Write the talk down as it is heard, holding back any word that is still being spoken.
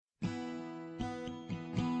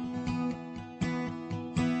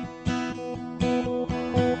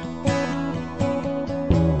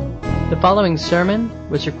The following sermon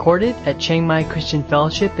was recorded at Chiang Mai Christian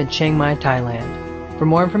Fellowship in Chiang Mai, Thailand. For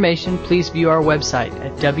more information, please view our website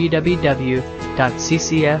at www.ccfth.org.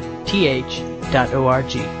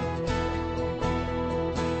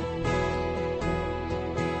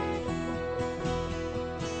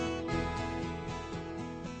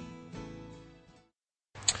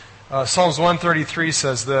 Psalms 133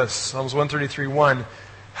 says this, Psalms 133:1,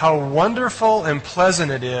 "How wonderful and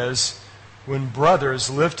pleasant it is when brothers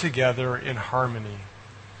live together in harmony."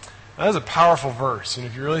 That is a powerful verse, and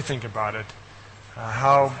if you really think about it,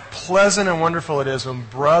 how pleasant and wonderful it is when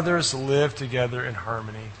brothers live together in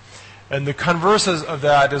harmony. And the converse of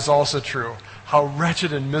that is also true. How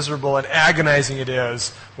wretched and miserable and agonizing it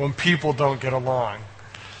is when people don't get along.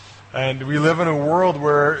 And we live in a world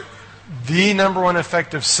where the number one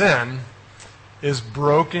effect of sin is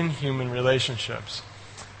broken human relationships.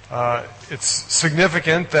 It's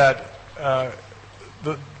significant that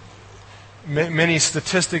many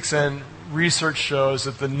statistics and research shows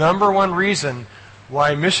that the number one reason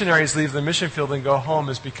why missionaries leave the mission field and go home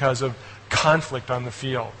is because of conflict on the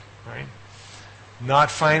field, right?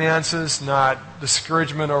 Not finances, not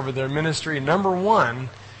discouragement over their ministry. Number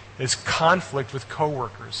one is conflict with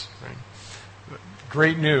coworkers, right?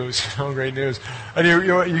 Great news, great news. And you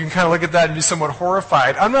can kind of look at that and be somewhat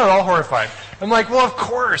horrified. I'm not at all horrified. I'm like, well, of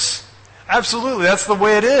course. Absolutely, that's the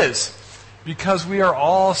way it is. Because we are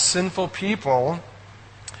all sinful people,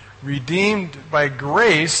 redeemed by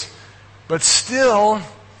grace, but still,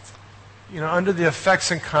 under the effects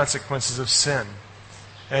and consequences of sin.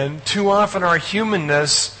 And too often our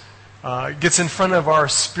humanness gets in front of our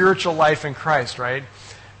spiritual life in Christ, right?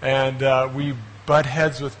 And we butt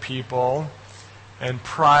heads with people, and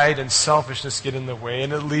pride and selfishness get in the way,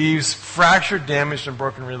 and it leaves fractured, damaged, and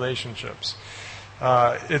broken relationships.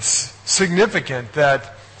 It's significant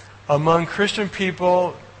that among Christian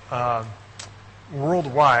people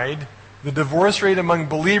worldwide, the divorce rate among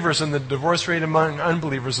believers and the divorce rate among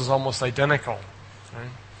unbelievers is almost identical.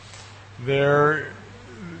 Right? There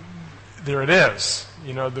it is.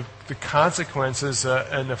 The consequences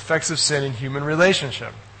and effects of sin in human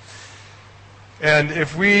relationship. And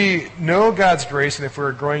if we know God's grace and if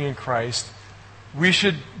we're growing in Christ, we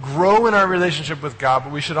should grow in our relationship with God,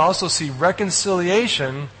 but we should also see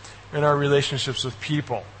reconciliation in our relationships with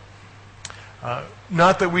people.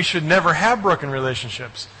 Not that we should never have broken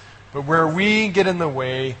relationships, but where we get in the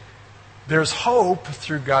way, there's hope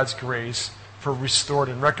through God's grace for restored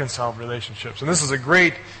and reconciled relationships. And this is a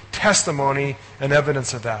great testimony and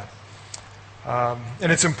evidence of that.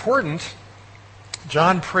 And it's important.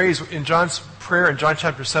 John prays in John's prayer in John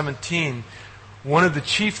chapter 17, one of the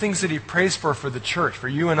chief things that he prays for the church, for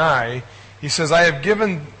you and I, he says, "I have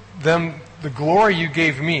given them the glory you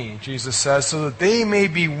gave me," Jesus says, "so that they may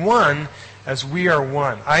be one as we are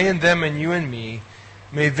one. I and them and you and me.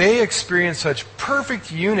 May they experience such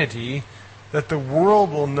perfect unity that the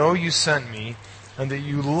world will know you sent me and that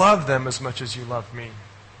you love them as much as you love me."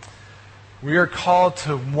 We are called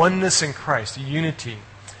to oneness in Christ, unity.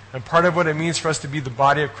 And part of what it means for us to be the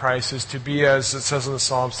body of Christ is to be, as it says in the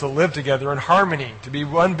Psalms, to live together in harmony, to be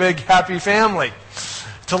one big happy family,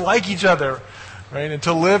 to like each other, right? And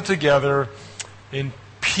to live together in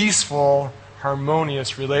peaceful,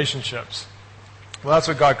 harmonious relationships. Well, that's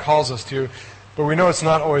what God calls us to, but we know it's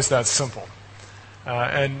not always that simple.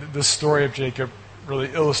 And the story of Jacob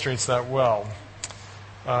really illustrates that well.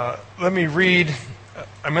 Let me read.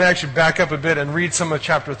 I'm going to actually back up a bit and read some of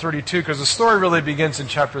chapter 32, because the story really begins in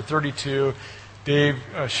chapter 32. Dave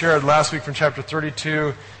shared last week from chapter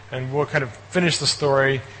 32, and we'll kind of finish the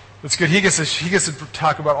story. It's good. He gets to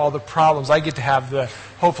talk about all the problems. I get to have the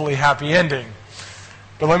hopefully happy ending.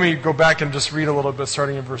 But let me go back and just read a little bit,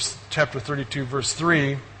 starting in chapter 32, verse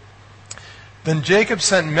 3. "Then Jacob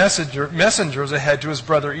sent messengers ahead to his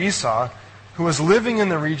brother Esau, who was living in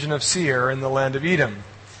the region of Seir in the land of Edom.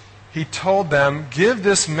 He told them, 'Give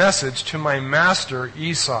this message to my master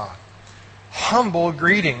Esau. Humble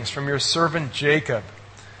greetings from your servant Jacob.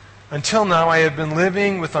 Until now I have been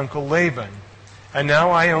living with Uncle Laban, and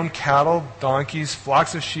now I own cattle, donkeys,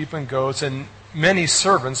 flocks of sheep and goats, and many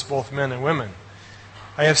servants, both men and women.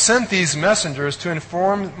 I have sent these messengers to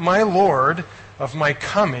inform my lord of my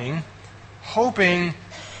coming, hoping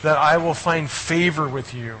that I will find favor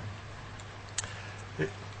with you.'"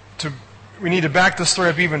 We need to back the story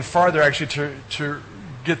up even farther, actually, to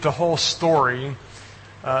get the whole story.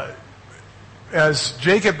 As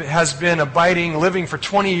Jacob has been living for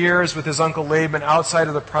 20 years with his uncle Laban outside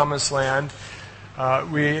of the promised land,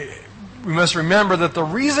 we must remember that the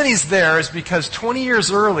reason he's there is because 20 years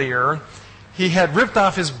earlier, he had ripped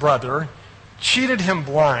off his brother, cheated him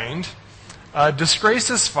blind, disgraced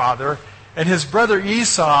his father, and his brother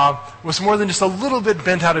Esau was more than just a little bit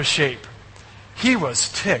bent out of shape. He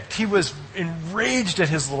was ticked. He was enraged at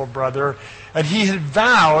his little brother, and he had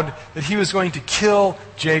vowed that he was going to kill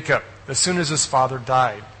Jacob as soon as his father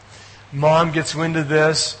died. Mom gets wind of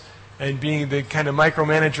this, and being the kind of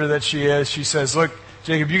micromanager that she is, she says, "Look,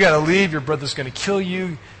 Jacob, you got to leave. Your brother's going to kill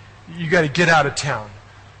you. You got to get out of town.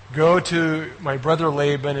 Go to my brother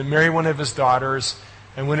Laban and marry one of his daughters,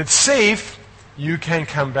 and when it's safe, you can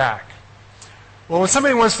come back." Well, when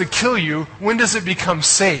somebody wants to kill you, when does it become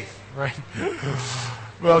safe, right?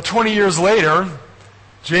 Well, 20 years later,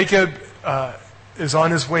 Jacob is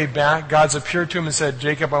on his way back. God's appeared to him and said,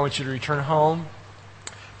 "Jacob, I want you to return home."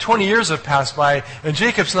 20 years have passed by, and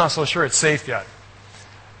Jacob's not so sure it's safe yet.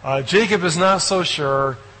 Jacob is not so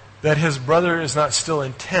sure that his brother is not still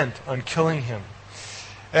intent on killing him.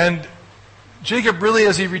 And Jacob really,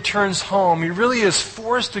 as he returns home, he really is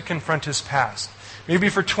forced to confront his past. Maybe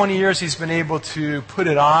for 20 years he's been able to put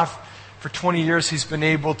it off. For 20 years he's been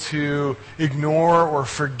able to ignore or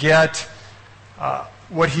forget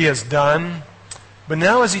what he has done. But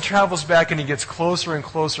now as he travels back and he gets closer and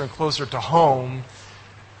closer and closer to home,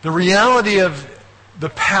 the reality of the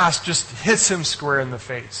past just hits him square in the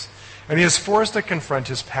face. And he is forced to confront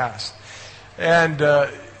his past. And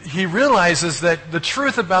he realizes that the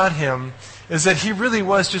truth about him is that he really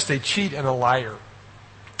was just a cheat and a liar.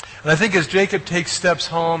 And I think as Jacob takes steps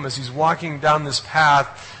home, as he's walking down this path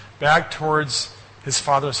back towards his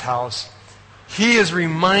father's house, he is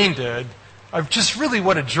reminded of just really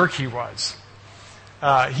what a jerk he was.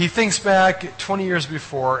 He thinks back 20 years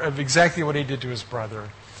before of exactly what he did to his brother.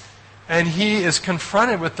 And he is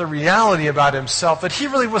confronted with the reality about himself that he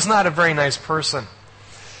really was not a very nice person.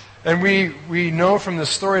 And we know from the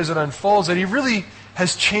story as it unfolds that he really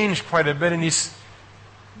has changed quite a bit, and he's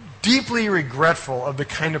deeply regretful of the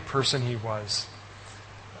kind of person he was.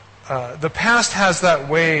 The past has that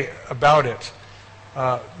way about it.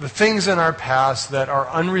 The things in our past that are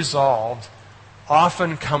unresolved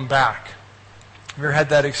often come back. Have you ever had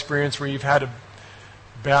that experience where you've had a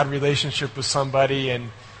bad relationship with somebody and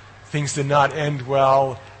things did not end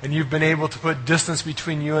well, and you've been able to put distance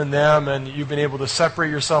between you and them, and you've been able to separate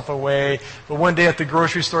yourself away, but one day at the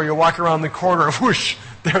grocery store you walk around the corner and whoosh,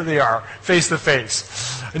 there they are, face to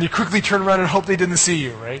face. And you quickly turn around and hope they didn't see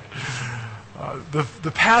you, right?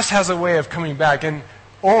 The past has a way of coming back, and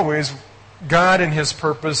always God in His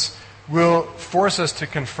purpose will force us to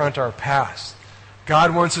confront our past.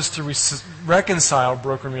 God wants us to reconcile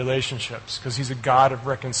broken relationships because He's a God of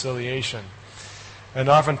reconciliation. And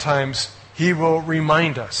oftentimes, He will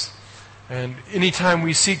remind us. And anytime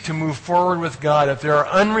we seek to move forward with God, if there are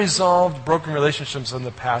unresolved broken relationships in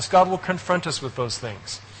the past, God will confront us with those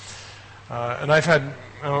things. And I've had,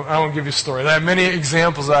 I won't give you a story. I have many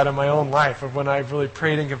examples out of my own life of when I've really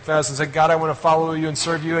prayed and confessed and said, "God, I want to follow you and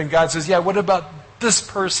serve you." And God says, "Yeah, what about this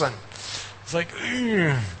person?" It's like,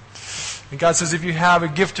 ugh. And God says, if you have a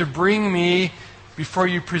gift to bring me, before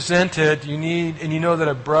you present it, you need, and you know that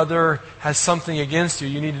a brother has something against you,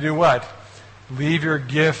 you need to do what? Leave your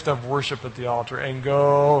gift of worship at the altar and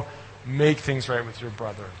go make things right with your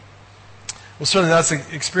brother. Well, certainly that's the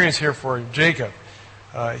experience here for Jacob.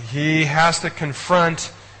 He has to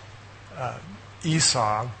confront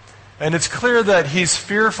Esau, and it's clear that he's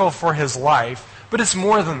fearful for his life, but it's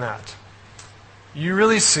more than that. You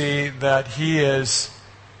really see that he is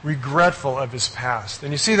regretful of his past.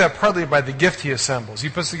 And you see that partly by the gift he assembles. He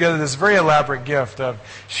puts together this very elaborate gift of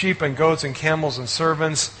sheep and goats and camels and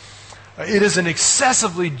servants. It is an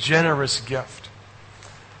excessively generous gift.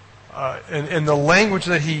 And the language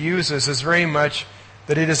that he uses is very much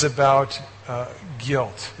that it is about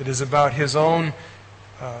guilt. It is about his own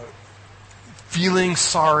feeling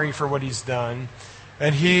sorry for what he's done.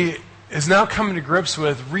 And he is now coming to grips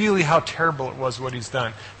with really how terrible it was what he's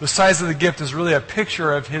done. The size of the gift is really a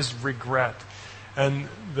picture of his regret and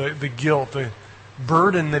the guilt, the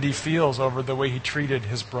burden that he feels over the way he treated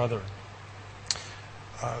his brother.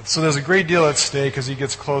 So there's a great deal at stake as he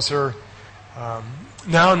gets closer.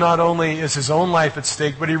 Now not only is his own life at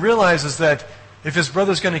stake, but he realizes that if his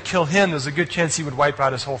brother's going to kill him, there's a good chance he would wipe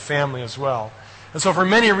out his whole family as well. And so for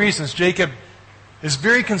many reasons, Jacob is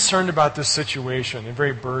very concerned about this situation and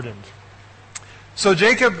very burdened. So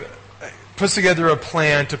Jacob puts together a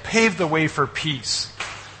plan to pave the way for peace.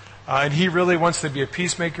 And he really wants to be a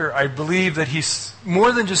peacemaker. I believe that he's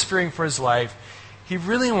more than just fearing for his life. He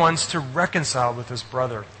really wants to reconcile with his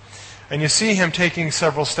brother. And you see him taking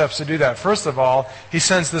several steps to do that. First of all, he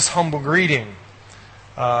sends this humble greeting.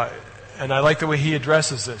 And I like the way he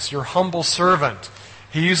addresses this. Your humble servant.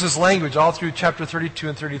 He uses language all through chapter 32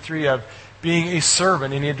 and 33 of being a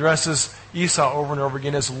servant, and he addresses Esau over and over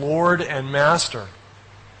again as Lord and Master.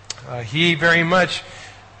 He very much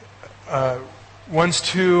wants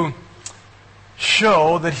to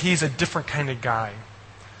show that he's a different kind of guy.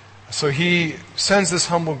 So he sends this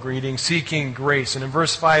humble greeting, seeking grace. And in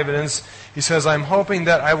verse 5, he says, I'm hoping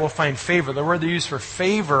that I will find favor. The word they use for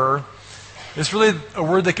favor is really a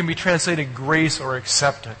word that can be translated grace or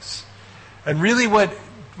acceptance. And really what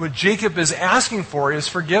Jacob is asking for is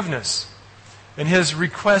forgiveness. In his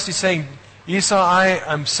request, he's saying, Esau,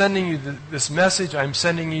 I'm sending you this message. I'm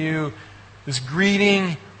sending you this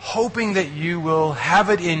greeting, hoping that you will have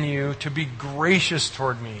it in you to be gracious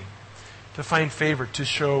toward me, to find favor, to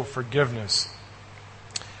show forgiveness.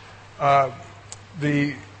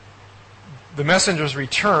 The messengers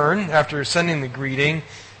return after sending the greeting,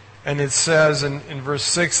 and it says in verse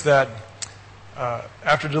 6 that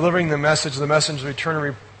after delivering the message, the messengers returned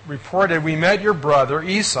and reported, we met your brother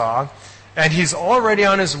Esau, and he's already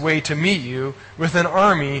on his way to meet you with an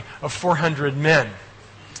army of 400 men.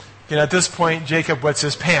 And at this point, Jacob wets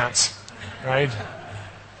his pants, right?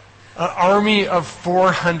 An army of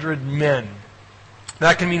 400 men.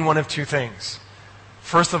 That can mean one of two things.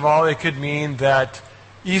 First of all, it could mean that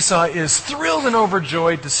Esau is thrilled and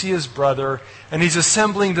overjoyed to see his brother, and he's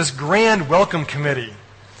assembling this grand welcome committee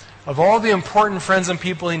of all the important friends and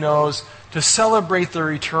people he knows to celebrate their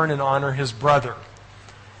return and honor his brother.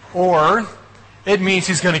 Or it means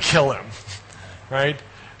he's going to kill him, right?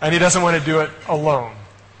 And he doesn't want to do it alone.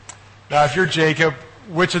 Now, if you're Jacob,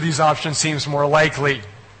 which of these options seems more likely?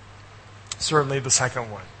 Certainly the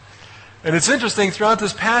second one. And it's interesting, throughout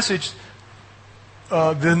this passage,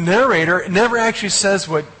 the narrator never actually says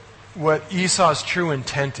what Esau's true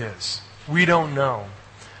intent is. We don't know.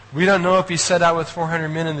 We don't know if he set out with 400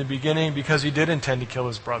 men in the beginning because he did intend to kill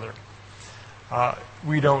his brother.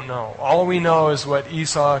 We don't know. All we know is what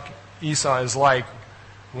Esau is like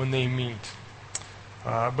when they meet.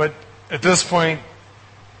 But at this point,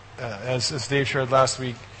 as Dave shared last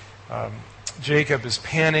week, Jacob is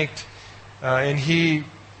panicked, and he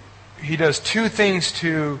does two things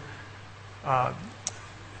to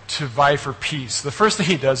vie for peace. The first thing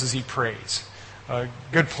he does is he prays.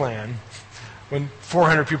 Good plan. When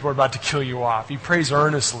 400 people are about to kill you off, he prays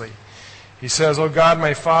earnestly. He says, "O God,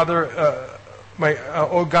 my father,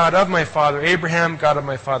 O God of my father Abraham, God of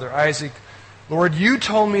my father Isaac, Lord, you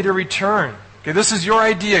told me to return. Okay, this is your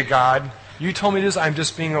idea, God. You told me this. I'm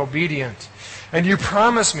just being obedient. And you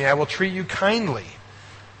promised me I will treat you kindly."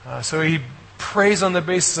 So he prays on the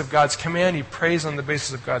basis of God's command. He prays on the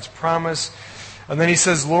basis of God's promise. And then he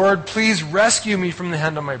says, "Lord, please rescue me from the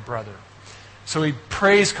hand of my brother." So he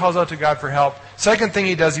prays, calls out to God for help. Second thing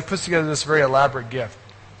he does, he puts together this very elaborate gift.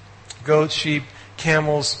 Goats, sheep,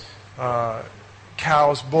 camels,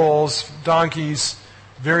 cows, bulls, donkeys,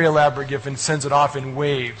 very elaborate gift, and sends it off in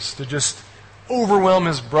waves to just overwhelm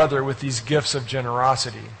his brother with these gifts of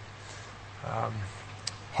generosity,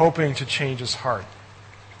 hoping to change his heart.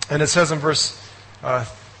 And it says in verse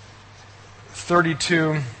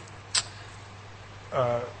 32,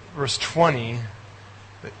 verse 20,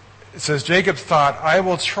 it says, Jacob thought, I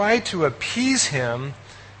will try to appease him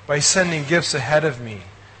by sending gifts ahead of me.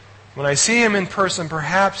 When I see him in person,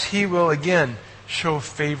 perhaps he will again show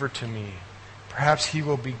favor to me. Perhaps he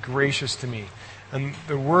will be gracious to me. And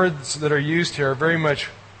the words that are used here are very much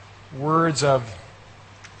words of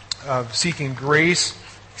seeking grace,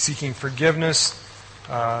 seeking forgiveness,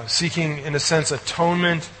 seeking, in a sense,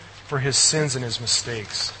 atonement for his sins and his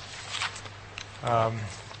mistakes.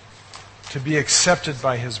 To be accepted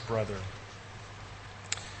by his brother.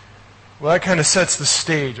 Well, that kind of sets the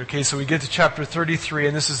stage. Okay, so we get to chapter 33,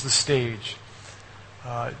 and this is the stage.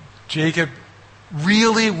 Jacob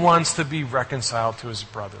really wants to be reconciled to his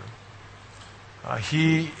brother.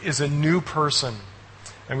 He is a new person.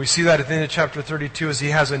 And we see that at the end of chapter 32 as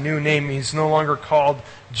he has a new name. He's no longer called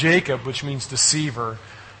Jacob, which means deceiver,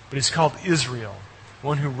 but he's called Israel,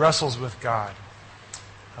 one who wrestles with God.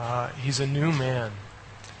 He's a new man.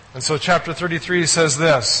 And so chapter 33 says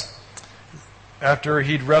this. After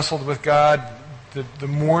he'd wrestled with God, the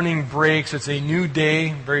morning breaks. It's a new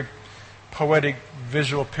day, very poetic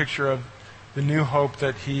visual picture of the new hope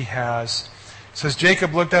that he has. It says,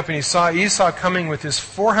 Jacob looked up and he saw Esau coming with his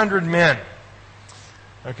 400 men.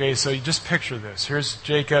 Okay, so you just picture this. Here's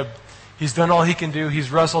Jacob. He's done all he can do.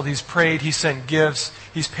 He's wrestled, he's prayed, he's sent gifts,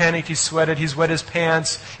 he's panicked, he's sweated, he's wet his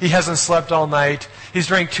pants, he hasn't slept all night, he's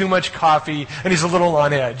drank too much coffee, and he's a little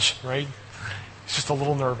on edge, right? He's just a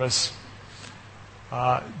little nervous.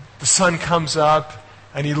 The sun comes up,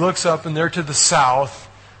 and he looks up, and there to the south,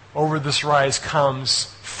 over this rise,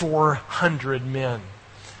 comes 400 men.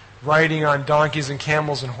 riding on donkeys and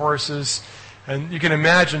camels and horses. And you can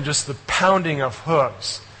imagine just the pounding of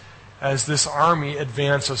hooves as this army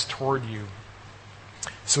advances toward you.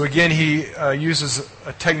 So again, he uses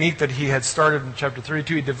a technique that he had started in chapter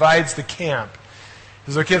 32. He divides the camp.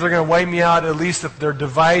 He says, okay, if they're going to wipe me out, at least if they're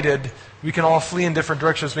divided, we can all flee in different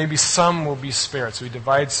directions. Maybe some will be spared. So he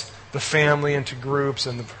divides the family into groups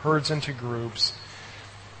and the herds into groups.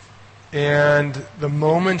 And the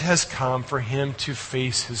moment has come for him to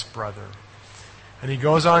face his brother. And he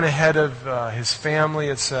goes on ahead of his family,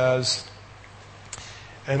 it says.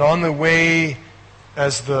 And on the way,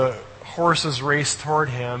 as the horses race toward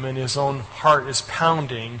him and his own heart is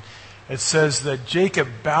pounding, it says that Jacob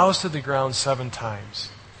bows to the ground 7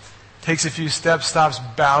 times. Takes a few steps, stops,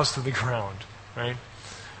 bows to the ground. Right?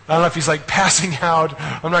 I don't know if he's like passing out.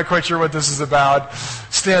 I'm not quite sure what this is about.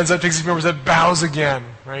 Stands up, takes a few more steps, bows again.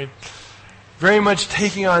 Right? Very much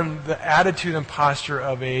taking on the attitude and posture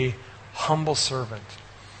of a humble servant.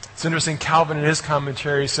 It's interesting, Calvin in his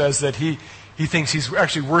commentary says that he thinks he's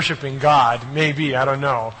actually worshiping God. Maybe, I don't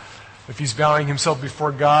know. If he's bowing himself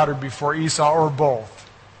before God or before Esau or both.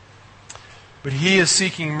 But he is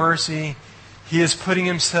seeking mercy. He is putting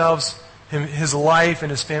his life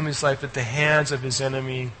and his family's life at the hands of his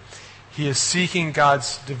enemy. He is seeking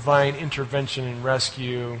God's divine intervention and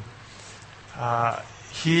rescue.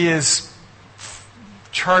 He is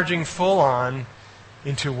charging full on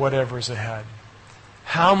into whatever is ahead.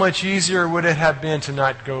 How much easier would it have been to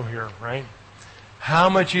not go here, right? How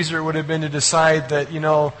much easier it would have been to decide that,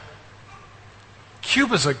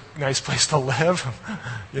 Cuba's a nice place to live.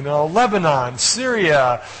 Lebanon,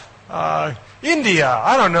 Syria, India,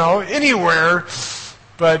 I don't know, anywhere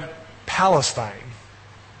but Palestine.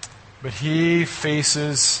 But he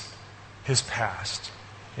faces his past,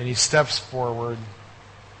 and he steps forward.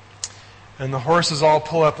 And the horses all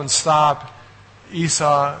pull up and stop.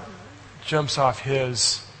 Esau jumps off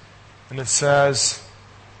his, and it says,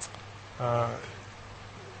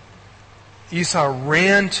 Esau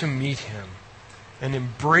ran to meet him and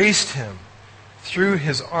embraced him, threw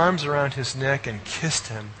his arms around his neck and kissed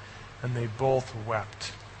him, and they both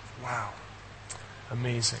wept. Wow.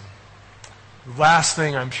 Amazing. Last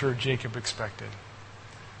thing I'm sure Jacob expected.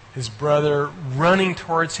 His brother running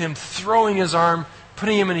towards him, throwing his arm,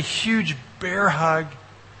 putting him in a huge bear hug,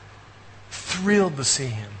 thrilled to see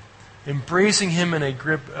him, embracing him in a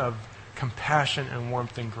grip of compassion and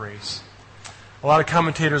warmth and grace. A lot of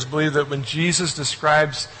commentators believe that when Jesus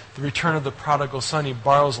describes the return of the prodigal son, he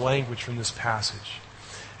borrows language from this passage.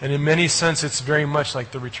 And in many sense, it's very much like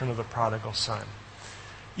the return of the prodigal son.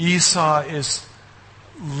 Esau is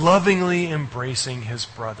lovingly embracing his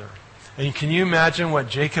brother. And can you imagine what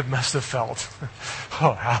Jacob must have felt?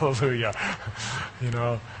 Oh, hallelujah.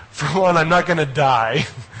 For one, I'm not going to die.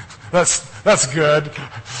 That's good.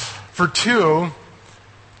 For two,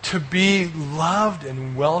 to be loved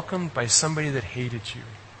and welcomed by somebody that hated you.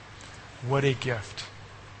 What a gift.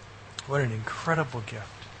 What an incredible gift.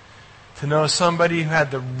 To know somebody who had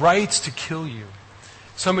the rights to kill you.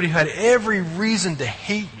 Somebody who had every reason to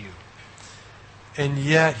hate you. And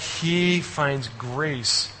yet he finds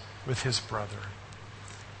grace with his brother.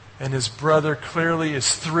 And his brother clearly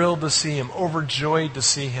is thrilled to see him, overjoyed to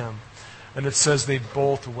see him. And it says they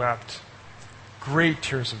both wept. Great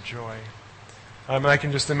tears of joy. I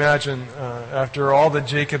can just imagine, after all that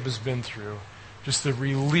Jacob has been through, just the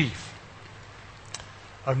relief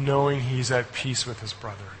of knowing he's at peace with his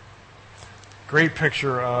brother. Great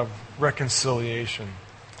picture of reconciliation,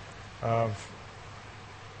 of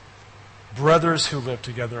brothers who live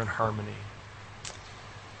together in harmony.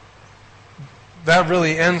 That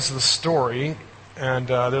really ends the story, and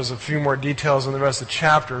there's a few more details in the rest of the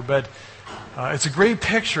chapter, but it's a great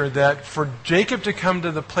picture that for Jacob to come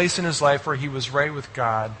to the place in his life where he was right with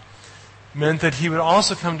God meant that he would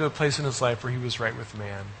also come to a place in his life where he was right with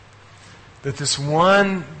man. That this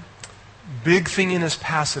one big thing in his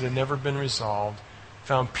past that had never been resolved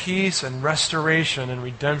found peace and restoration and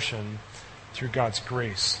redemption through God's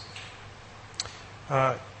grace.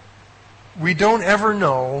 We don't ever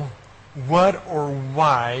know what or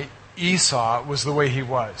why Esau was the way he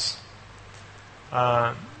was.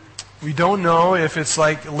 We don't know if it's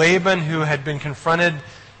like Laban, who had been confronted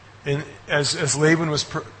as Laban was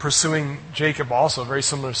pursuing Jacob also, a very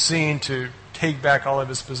similar scene, to take back all of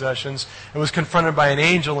his possessions, and was confronted by an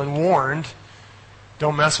angel and warned,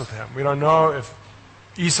 don't mess with him. We don't know if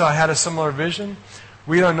Esau had a similar vision.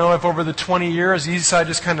 We don't know if over the 20 years Esau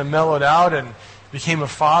just kind of mellowed out and became a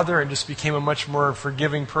father and just became a much more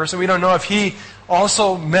forgiving person. We don't know if he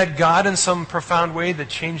also met God in some profound way that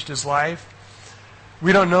changed his life.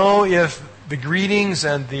 We don't know if the greetings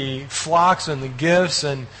and the flocks and the gifts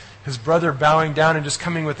and his brother bowing down and just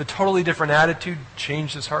coming with a totally different attitude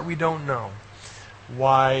changed his heart? We don't know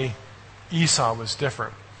why Esau was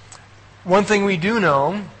different. One thing we do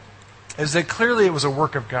know is that clearly it was a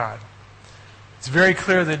work of God. It's very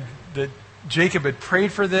clear that Jacob had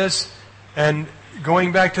prayed for this, and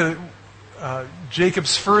going back to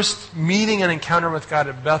Jacob's first meeting and encounter with God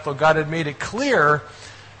at Bethel, God had made it clear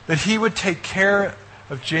that he would take care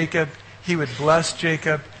of Jacob, he would bless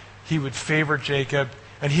Jacob, he would favor Jacob,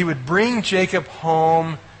 and he would bring Jacob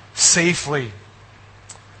home safely.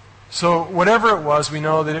 So whatever it was, we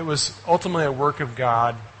know that it was ultimately a work of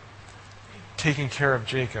God taking care of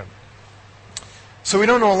Jacob. So we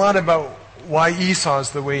don't know a lot about why Esau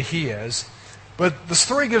is the way he is, but the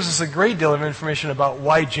story gives us a great deal of information about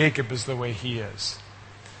why Jacob is the way he is.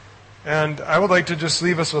 And I would like to just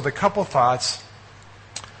leave us with a couple thoughts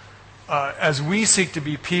as we seek to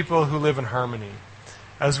be people who live in harmony,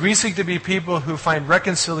 as we seek to be people who find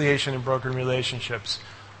reconciliation in broken relationships.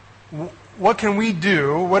 What can we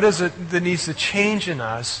do? What is it that needs to change in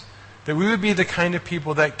us that we would be the kind of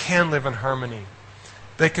people that can live in harmony,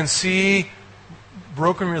 that can see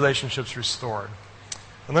broken relationships restored?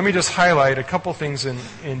 And let me just highlight a couple things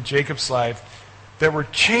in Jacob's life that were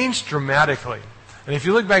changed dramatically. And if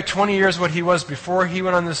you look back 20 years what he was before he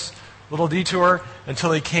went on this little detour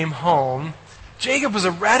until he came home, Jacob was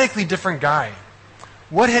a radically different guy.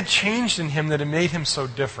 What had changed in him that had made him so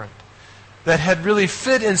different? That had really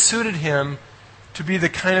fit and suited him to be the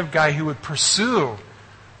kind of guy who would pursue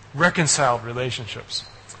reconciled relationships.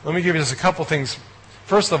 Let me give you just a couple things.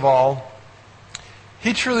 First of all,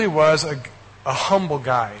 he truly was a humble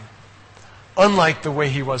guy, unlike the way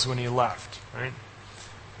he was when he left. Right?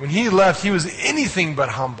 When he left, he was anything but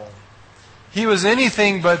humble. He was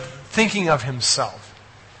anything but thinking of himself.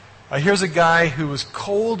 Here's a guy who was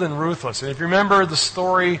cold and ruthless. And if you remember the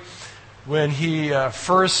story when he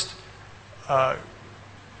first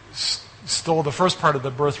stole the first part of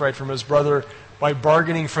the birthright from his brother by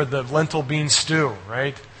bargaining for the lentil bean stew,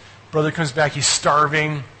 right? Brother comes back, he's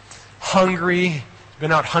starving, hungry,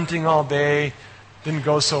 been out hunting all day, didn't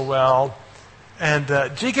go so well. And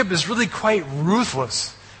Jacob is really quite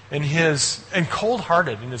ruthless and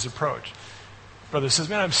cold-hearted in his approach. Brother says,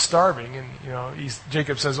 "Man, I'm starving." And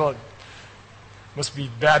Jacob says, "Well, it must be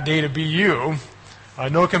a bad day to be you."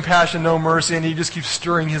 No compassion, no mercy, and he just keeps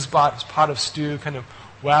stirring his pot of stew, kind of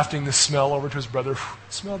wafting the smell over to his brother.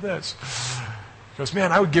 "Smell this." He goes,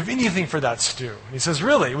 "Man, I would give anything for that stew." And he says,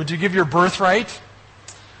 "Really? Would you give your birthright?"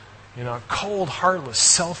 Cold, heartless,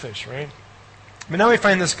 selfish, right? But now we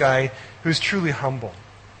find this guy who's truly humble.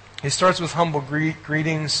 He starts with humble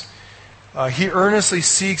greetings. He earnestly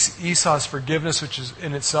seeks Esau's forgiveness, which is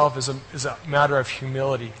in itself is a matter of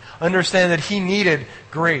humility. Understand that he needed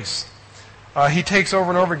grace. He takes over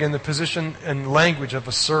and over again the position and language of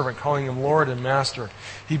a servant, calling him Lord and Master.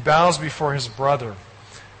 He bows before his brother.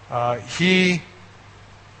 He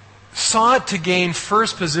sought to gain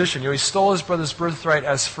first position. He stole his brother's birthright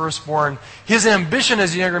as firstborn. His ambition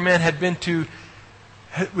as a younger man had been to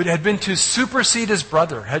supersede his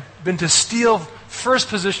brother, had been to steal first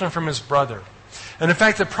position from his brother. And in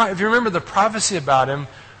fact, if you remember, the prophecy about him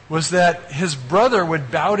was that his brother would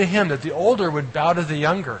bow to him, that the older would bow to the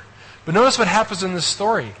younger. But notice what happens in this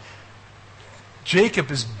story. Jacob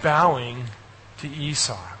is bowing to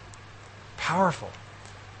Esau. Powerful.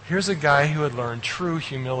 Here's a guy who had learned true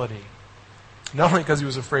humility. Not only because he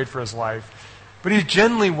was afraid for his life, but he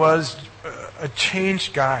genuinely was a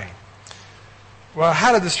changed guy. Well,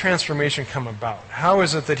 how did this transformation come about? How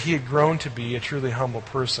is it that he had grown to be a truly humble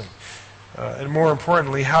person? And more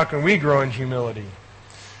importantly, how can we grow in humility?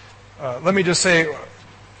 Let me just say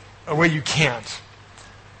a way you can't.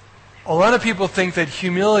 A lot of people think that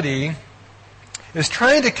humility is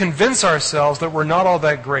trying to convince ourselves that we're not all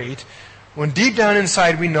that great, when deep down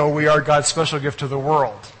inside we know we are God's special gift to the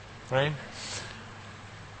world, right?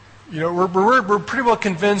 We're pretty well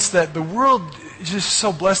convinced that the world is just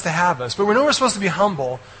so blessed to have us, but we know we're supposed to be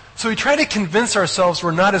humble, so we try to convince ourselves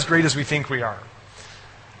we're not as great as we think we are.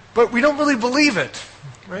 But we don't really believe it,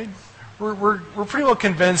 right? We're pretty well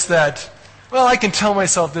convinced that, well, I can tell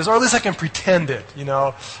myself this, or at least I can pretend it,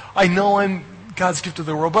 I know I'm God's gift to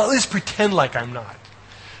the world, but at least pretend like I'm not.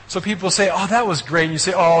 So people say, "Oh, that was great." And you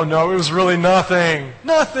say, "Oh, no, it was really nothing."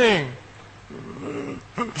 Nothing.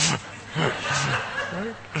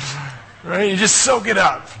 Right? You just soak it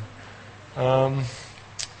up.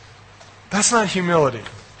 That's not humility.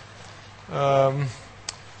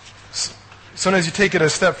 Sometimes you take it a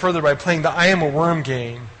step further by playing the "I am a worm"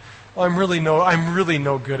 game. "Oh, I'm really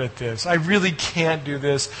no good at this. I really can't do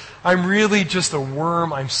this. I'm really just a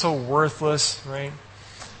worm. I'm so worthless," right?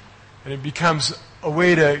 And it becomes a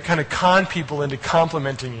way to kind of con people into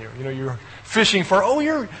complimenting you. You know, you're fishing for, oh,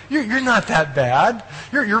 you're not that bad.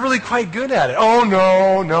 You're really quite good at it. Oh,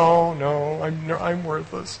 no, I'm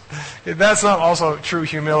worthless. That's not also true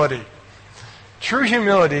humility. True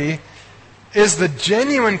humility is the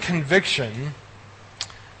genuine conviction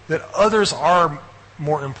that others are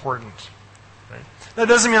more important. Right? That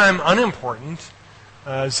doesn't mean I'm unimportant.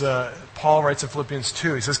 As Paul writes in Philippians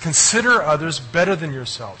 2, he says, consider others better than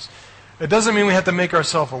yourselves. It doesn't mean we have to make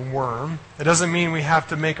ourselves a worm. It doesn't mean we have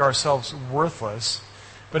to make ourselves worthless.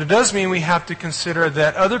 But it does mean we have to consider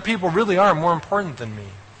that other people really are more important than me.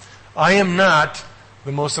 I am not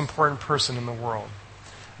the most important person in the world.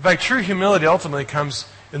 In fact, true humility ultimately comes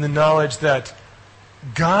in the knowledge that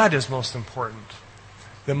God is most important.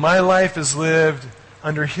 That my life is lived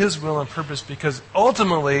under His will and purpose because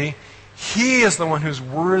ultimately He is the one who's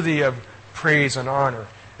worthy of praise and honor.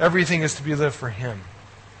 Everything is to be lived for Him.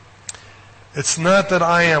 It's not that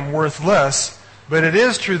I am worthless, but it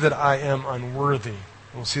is true that I am unworthy.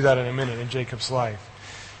 We'll see that in a minute in Jacob's life.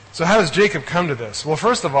 So how does Jacob come to this? Well,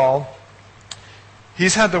 first of all,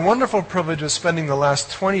 he's had the wonderful privilege of spending the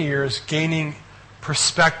last 20 years gaining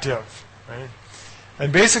perspective. Right?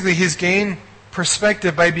 And basically he's gained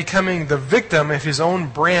perspective by becoming the victim of his own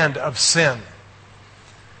brand of sin.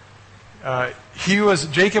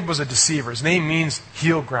 Jacob was a deceiver. His name means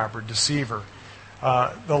heel grabber, deceiver.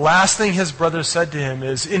 The last thing his brother said to him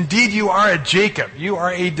is, indeed you are a Jacob. You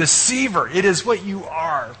are a deceiver. It is what you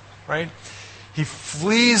are. Right? He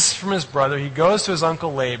flees from his brother. He goes to his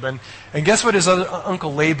uncle Laban. And guess what his other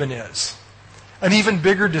uncle Laban is? An even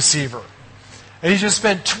bigger deceiver. And he's just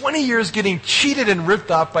spent 20 years getting cheated and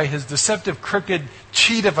ripped off by his deceptive, crooked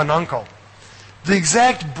cheat of an uncle. The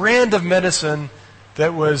exact brand of medicine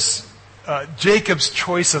that was Jacob's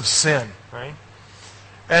choice of sin. Right?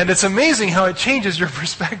 And it's amazing how it changes your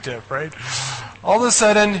perspective, right? All of a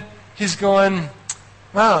sudden, he's going,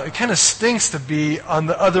 wow, it kind of stinks to be on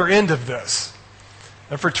the other end of this.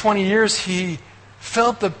 And for 20 years, he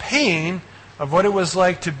felt the pain of what it was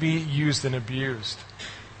like to be used and abused.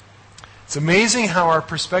 It's amazing how our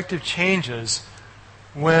perspective changes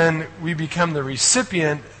when we become the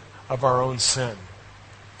recipient of our own sin.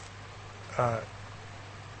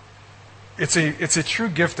 It's a true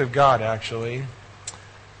gift of God, actually,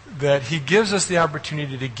 that He gives us the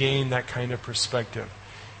opportunity to gain that kind of perspective.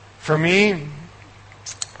 For me,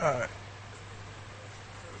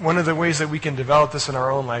 one of the ways that we can develop this in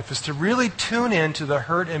our own life is to really tune in to the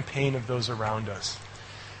hurt and pain of those around us.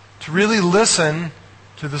 To really listen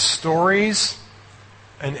to the stories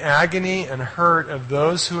and agony and hurt of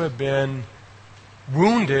those who have been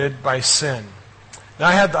wounded by sin. Now,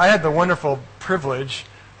 I had the wonderful privilege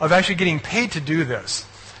of actually getting paid to do this.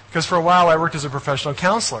 Because for a while I worked as a professional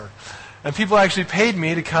counselor. And people actually paid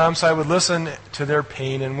me to come so I would listen to their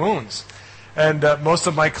pain and wounds. And most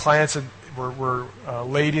of my clients were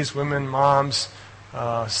ladies, women, moms,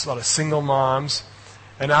 a lot of single moms.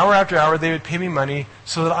 And hour after hour they would pay me money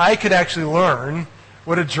so that I could actually learn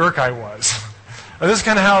what a jerk I was. And this is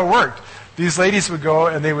kind of how it worked. These ladies would go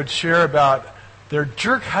and they would share about their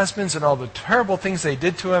jerk husbands and all the terrible things they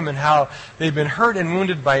did to them and how they'd been hurt and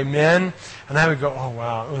wounded by men. And I would go, oh,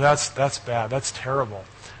 wow, that's bad. That's terrible.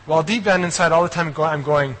 While deep down inside all the time I'm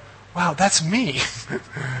going, wow, that's me.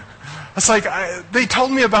 It's like they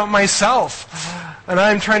told me about myself. And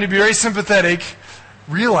I'm trying to be very sympathetic,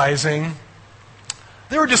 realizing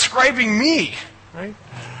they were describing me. Right?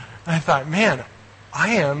 And I thought, man,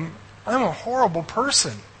 I'm a horrible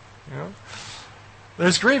person. You know?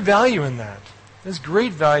 There's great value in that. There's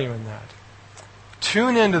great value in that.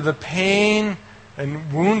 Tune into the pain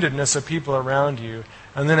and woundedness of people around you,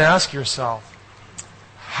 and then ask yourself,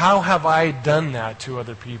 how have I done that to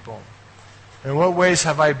other people? In what ways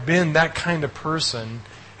have I been that kind of person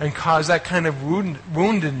and caused that kind of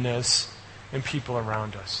woundedness in people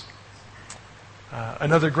around us?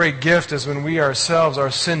 Another great gift is when we ourselves are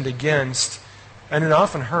sinned against, and it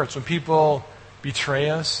often hurts when people betray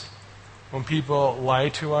us, when people lie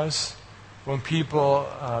to us, when people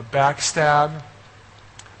backstab.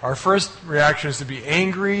 Our first reaction is to be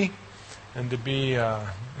angry and to be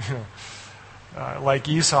like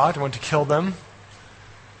Esau, to want to kill them.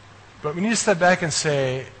 But we need to step back and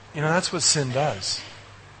say, that's what sin does.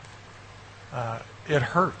 It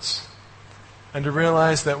hurts. And to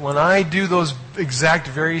realize that when I do those exact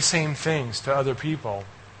very same things to other people,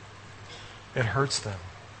 it hurts them.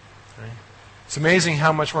 Right? It's amazing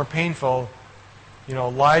how much more painful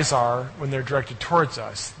lies are when they're directed towards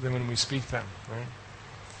us than when we speak them, right?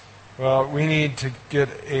 Well, we need to get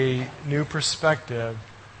a new perspective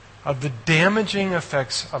of the damaging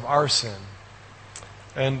effects of our sin.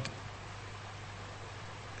 And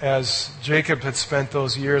as Jacob had spent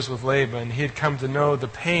those years with Laban, he had come to know the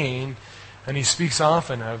pain, and he speaks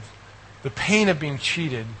often of the pain of being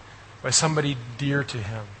cheated by somebody dear to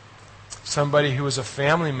him, somebody who was a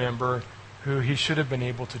family member who he should have been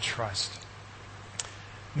able to trust.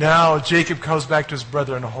 Now Jacob comes back to his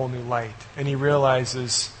brother in a whole new light, and he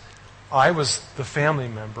realizes, I was the family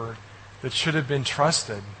member that should have been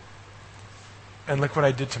trusted, and look what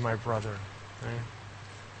I did to my brother. Right?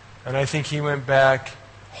 And I think he went back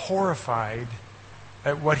horrified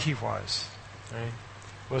at what he was. Right?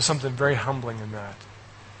 There was something very humbling in that.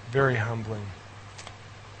 Very humbling.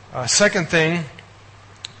 Second thing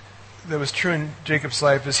that was true in Jacob's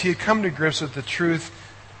life is he had come to grips with the truth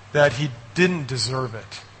that he didn't deserve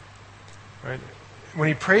it. Right? When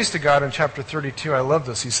he prays to God in chapter 32, I love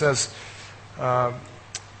this. He says,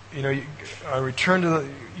 you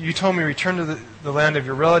told me return to the land of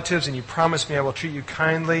your relatives, and you promised me I will treat you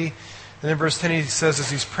kindly. And in verse 10 he says,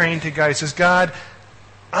 as he's praying to God, he says, God,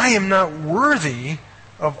 I am not worthy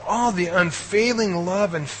of all the unfailing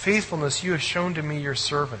love and faithfulness you have shown to me, your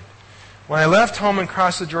servant. When I left home and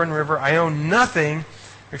crossed the Jordan River, I owned nothing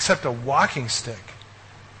except a walking stick.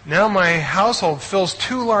 Now my household fills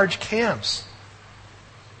 2 large camps.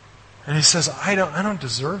 And he says, I don't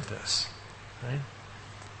deserve this. Right?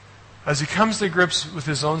 As he comes to grips with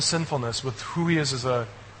his own sinfulness, with who he is as a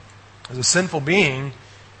sinful being,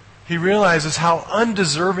 he realizes how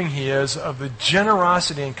undeserving he is of the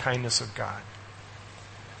generosity and kindness of God.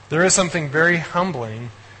 There is something very humbling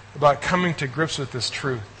about coming to grips with this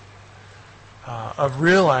truth, of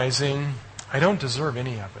realizing I don't deserve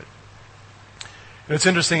any of it. And it's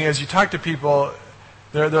interesting, as you talk to people,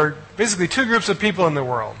 there are basically 2 groups of people in the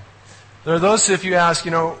world. There are those, if you ask,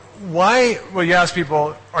 why, well, you ask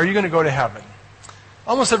people, are you going to go to heaven?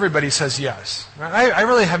 Almost everybody says yes. I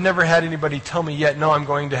really have never had anybody tell me yet, no, I'm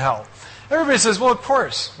going to hell. Everybody says, well, of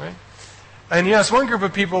course, right? And you ask one group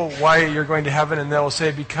of people why you're going to heaven, and they'll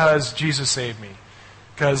say, because Jesus saved me.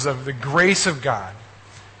 Because of the grace of God.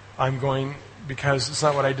 I'm going, because it's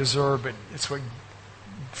not what I deserve, but it's what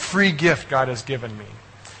free gift God has given me.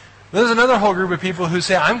 There's another whole group of people who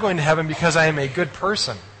say, I'm going to heaven because I am a good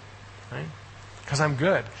person. Right? Because I'm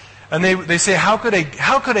good. And they say, how could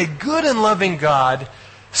a good and loving God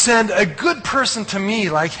send a good person to me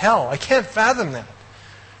like hell? I can't fathom that.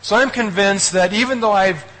 So I'm convinced that even though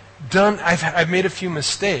I've made a few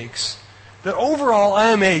mistakes, that overall I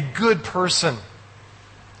am a good person.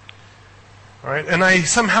 Right? And I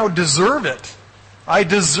somehow deserve it. I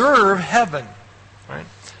deserve heaven. Right?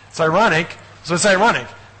 It's ironic.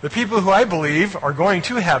 The people who I believe are going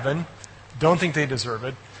to heaven don't think they deserve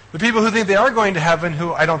it. The people who think they are going to heaven,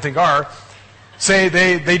 who I don't think are, say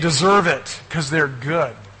they deserve it because they're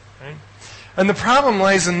good. Right? And the problem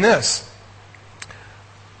lies in this.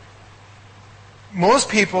 Most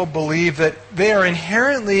people believe that they are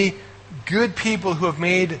inherently good people who have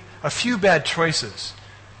made a few bad choices.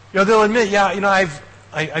 They'll admit,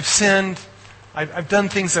 I've sinned, I've done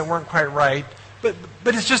things that weren't quite right, but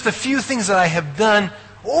it's just a few things that I have done.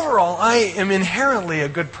 Overall, I am inherently a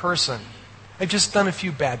good person. I've just done a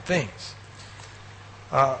few bad things.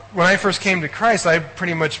 When I first came to Christ, I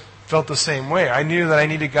pretty much felt the same way. I knew that I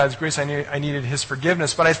needed God's grace. I knew I needed His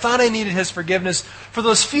forgiveness. But I thought I needed His forgiveness for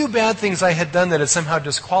those few bad things I had done that had somehow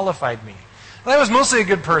disqualified me. And I was mostly a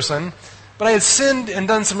good person, but I had sinned and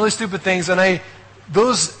done some really stupid things, and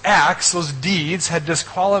those acts, those deeds, had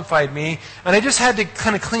disqualified me, and I just had to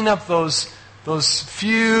kind of clean up those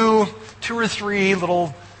few, 2 or 3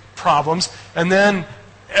 little problems, and then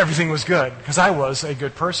everything was good, because I was a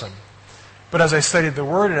good person. But as I studied the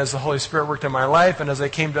Word, and as the Holy Spirit worked in my life, and as I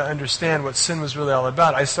came to understand what sin was really all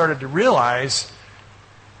about, I started to realize,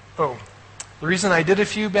 the reason I did a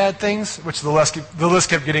few bad things, which the list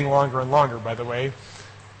kept getting longer and longer, by the way,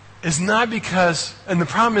 is not because, and the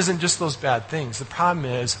problem isn't just those bad things. The problem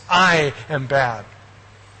is, I am bad.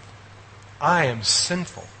 I am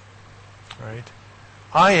sinful. Right?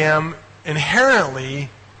 I am inherently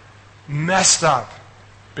messed up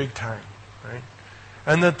big time. Right?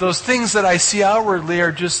 And that those things that I see outwardly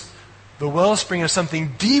are just the wellspring of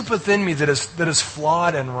something deep within me that is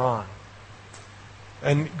flawed and wrong.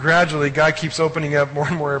 And gradually, God keeps opening up more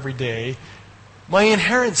and more every day my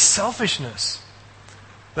inherent selfishness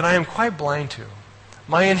that I am quite blind to.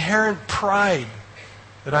 My inherent pride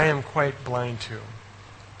that I am quite blind to.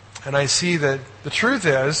 And I see that the truth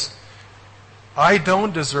is, I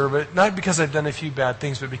don't deserve it, not because I've done a few bad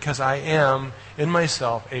things, but because I am, in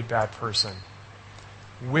myself, a bad person.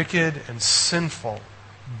 Wicked and sinful.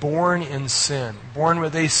 Born in sin. Born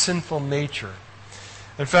with a sinful nature.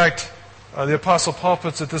 In fact, the Apostle Paul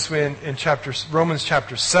puts it this way in Romans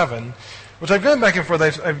chapter 7, which I've gone back and forth.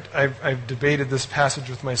 I've debated this passage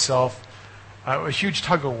with myself. A huge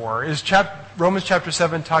tug of war. Is Romans chapter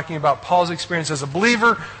 7 talking about Paul's experience as a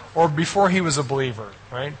believer or before he was a believer,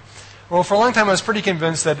 right? Well, for a long time I was pretty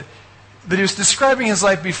convinced that he was describing his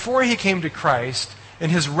life before he came to Christ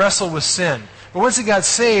and his wrestle with sin. But once he got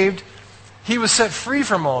saved, he was set free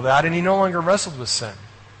from all that and he no longer wrestled with sin.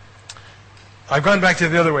 I've gone back to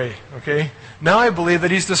the other way, okay? Now I believe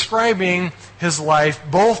that he's describing his life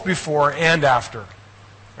both before and after,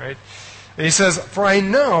 right? And he says, "For I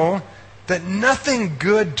know that nothing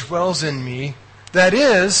good dwells in me, that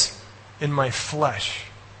is, in my flesh.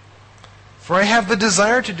 For I have the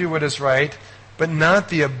desire to do what is right, but not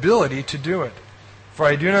the ability to do it. For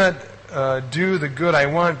I do not do the good I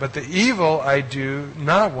want, but the evil I do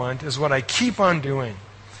not want is what I keep on doing.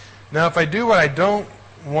 Now if I do what I don't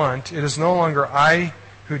want, it is no longer I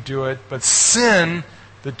who do it, but sin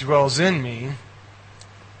that dwells in me.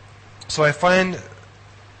 So I find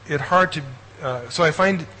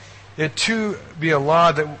it to be a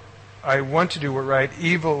law that I want to do what right,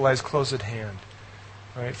 evil lies close at hand.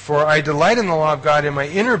 Right? For I delight in the law of God in my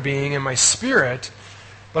inner being, in my spirit,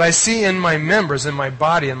 but I see in my members, in my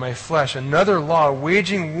body, in my flesh, another law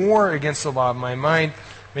waging war against the law of my mind,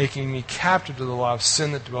 making me captive to the law of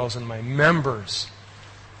sin that dwells in my members."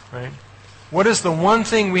 Right? What is the one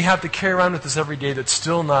thing we have to carry around with us every day that's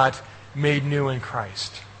still not made new in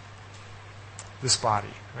Christ? This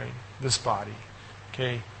body, right? This body.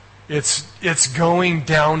 Okay? It's going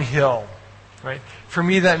downhill, right? For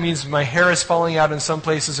me, that means my hair is falling out in some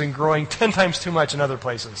places and growing 10 times too much in other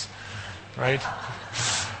places, right?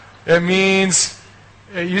 It means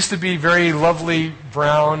it used to be very lovely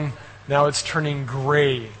brown, now it's turning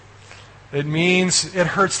gray. It means it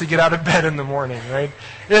hurts to get out of bed in the morning, right?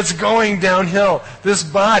 It's going downhill. This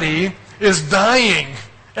body is dying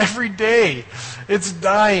every day. It's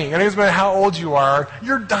dying. And it doesn't matter how old you are,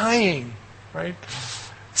 you're dying, right?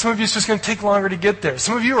 Some of you, it's just going to take longer to get there.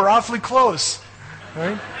 Some of you are awfully close,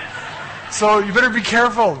 right? So you better be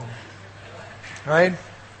careful, right?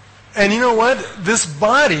 And you know what? This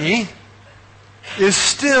body is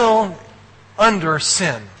still under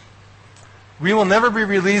sin. We will never be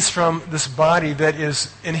released from this body that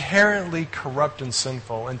is inherently corrupt and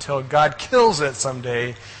sinful until God kills it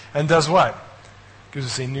someday and does what? Gives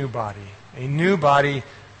us a new body. A new body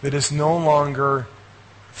that is no longer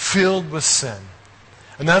filled with sin.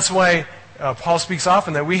 And that's why Paul speaks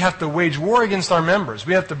often that we have to wage war against our members.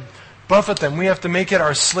 We have to buffet them. We have to make it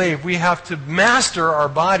our slave. We have to master our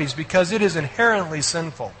bodies because it is inherently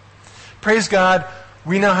sinful. Praise God,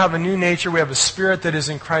 we now have a new nature. We have a spirit that is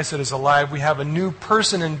in Christ that is alive. We have a new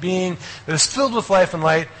person and being that is filled with life and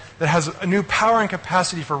light, that has a new power and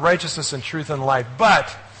capacity for righteousness and truth and life.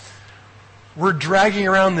 But we're dragging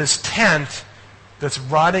around this tent that's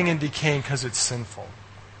rotting and decaying because it's sinful.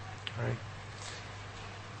 Right?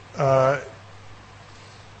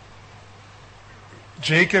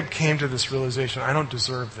 Jacob came to this realization, I don't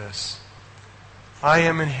deserve this. I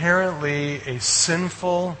am inherently a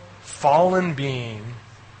sinful, fallen being,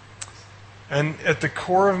 and at the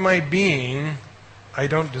core of my being, I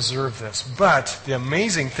don't deserve this. But the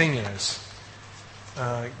amazing thing is,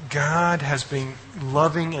 God has been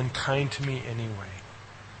loving and kind to me anyway.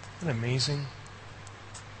 Isn't that amazing?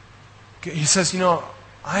 He says,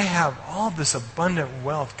 I have all this abundant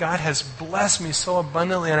wealth. God has blessed me so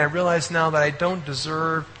abundantly, and I realize now that I don't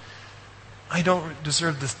deserve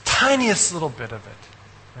the tiniest little bit of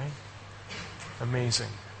it. Right? Amazing.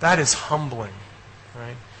 That is humbling.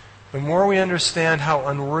 Right? The more we understand how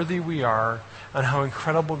unworthy we are and how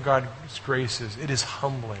incredible God's grace is, it is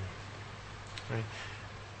humbling. Right?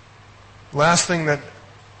 Last thing that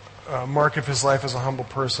mark of his life as a humble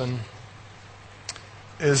person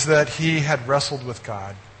is that he had wrestled with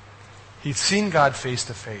God. He'd seen God face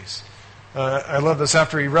to face. I love this.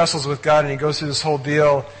 After he wrestles with God and he goes through this whole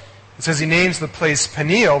deal, it says he names the place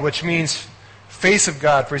Peniel, which means face of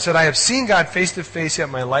God. For he said, I have seen God face to face, yet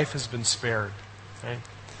my life has been spared.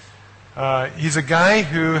 Right? He's a guy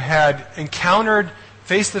who had encountered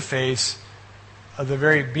face to face the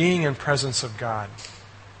very being and presence of God.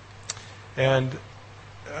 And,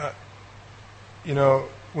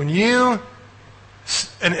 when you...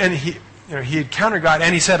 And he encountered God,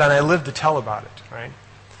 and he said, and I live to tell about it, right?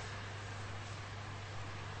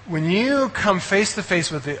 When you come face to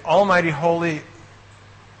face with the almighty, holy,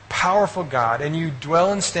 powerful God, and you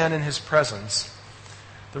dwell and stand in his presence,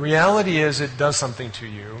 the reality is it does something to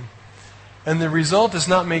you, and the result does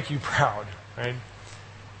not make you proud, right?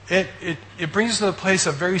 It brings us to the place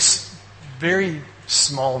of very, very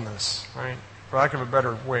smallness, right? For lack of a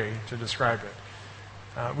better way to describe it.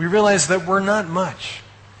 We realize that we're not much.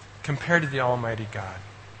 compared to the Almighty God.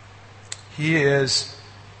 He is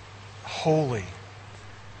holy,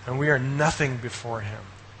 and we are nothing before Him.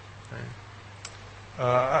 Right?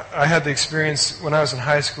 I had the experience when I was in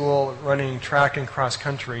high school running track and cross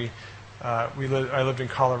country. I lived in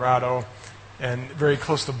Colorado, and very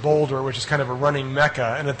close to Boulder, which is kind of a running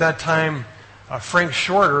mecca. And at that time, Frank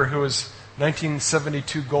Shorter, who was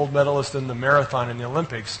 1972 gold medalist in the marathon in the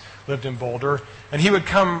Olympics, lived in Boulder, and he would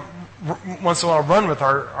come once in a while run with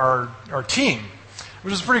our team,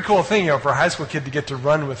 which is a pretty cool thing, for a high school kid to get to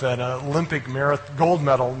run with an Olympic gold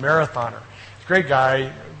medal marathoner. Great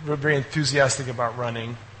guy, very enthusiastic about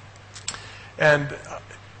running, and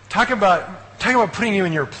talk about putting you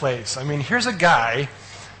in your place. I mean, here's a guy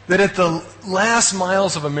that at the last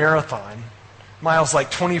miles of a marathon, miles like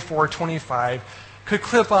 24, 25, could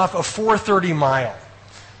clip off a 4:30 mile.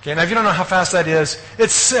 Okay, now if you don't know how fast that is,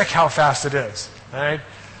 it's sick how fast it is. Right?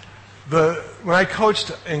 When I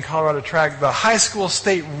coached in Colorado track, the high school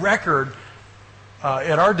state record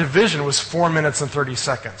at our division was 4 minutes and 30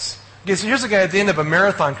 seconds. Okay, so here's a guy at the end of a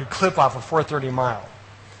marathon could clip off a 4:30 mile.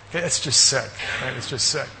 Okay, it's just sick. Right? It's just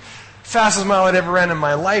sick. Fastest mile I'd ever ran in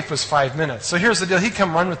my life was 5 minutes. So here's the deal. He'd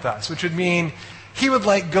come run with us, which would mean he would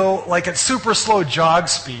go at super slow jog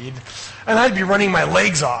speed, and I'd be running my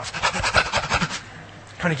legs off,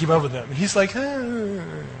 trying to keep up with him. And he's like,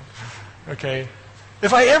 okay.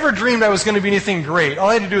 If I ever dreamed I was going to be anything great, all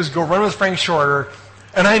I had to do was go run with Frank Shorter,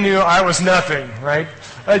 and I knew I was nothing, right?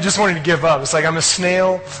 I just wanted to give up. It's like I'm a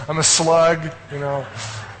snail, I'm a slug, It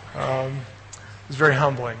was very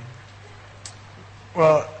humbling.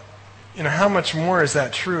 Well, how much more is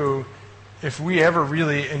that true if we ever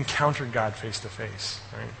really encounter God face to face,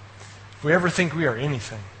 right? If we ever think we are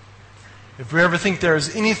anything, if we ever think there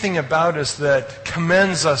is anything about us that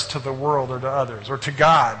commends us to the world or to others or to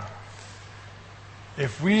God,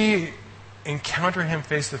 if we encounter Him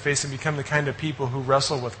face to face and become the kind of people who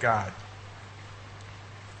wrestle with God,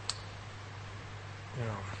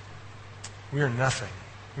 we are nothing.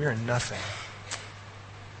 We are nothing.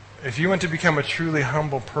 If you want to become a truly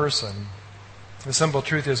humble person, the simple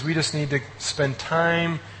truth is we just need to spend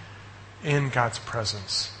time in God's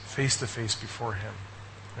presence, face to face before Him.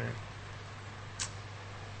 Right?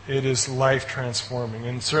 It is life transforming.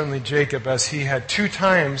 And certainly Jacob, as he had 2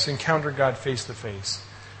 times encountered God face to face,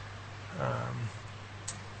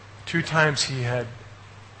 2 times he had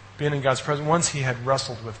been in God's presence, once he had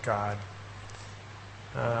wrestled with God.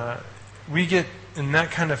 We get in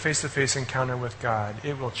that kind of face-to-face encounter with God,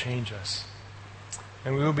 it will change us.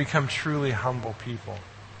 And we will become truly humble people.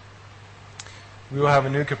 We will have a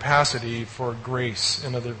new capacity for grace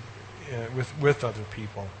with other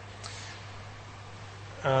people.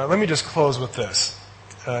 Let me just close with this.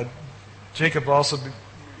 Jacob also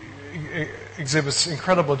exhibits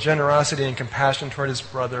incredible generosity and compassion toward his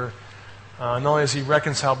brother. Not only is he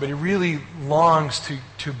reconciled, but he really longs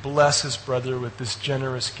to bless his brother with this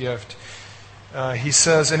generous gift. He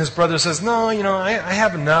says, and his brother says, no, I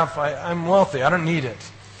have enough. I'm wealthy. I don't need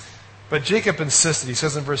it. But Jacob insisted. He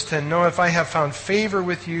says in verse 10, no, if I have found favor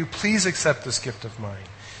with you, please accept this gift of mine.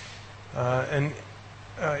 And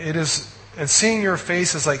seeing your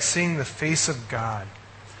face is like seeing the face of God.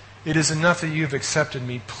 It is enough that you have accepted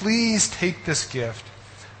me. Please take this gift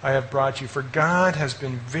I have brought you, for God has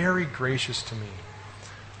been very gracious to me.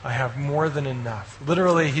 I have more than enough.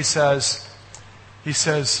 Literally, he says,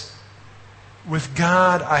 with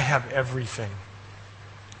God, I have everything.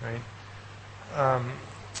 Right?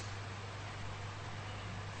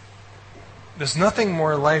 There's nothing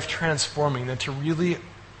more life transforming than to really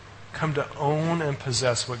come to own and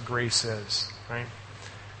possess what grace is. Right?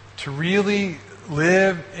 To really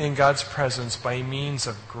live in God's presence by means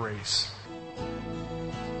of grace.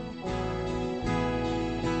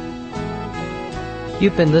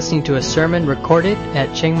 You've been listening to a sermon recorded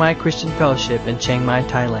at Chiang Mai Christian Fellowship in Chiang Mai,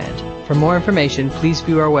 Thailand. For more information, please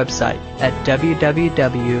view our website at www.ccfth.org.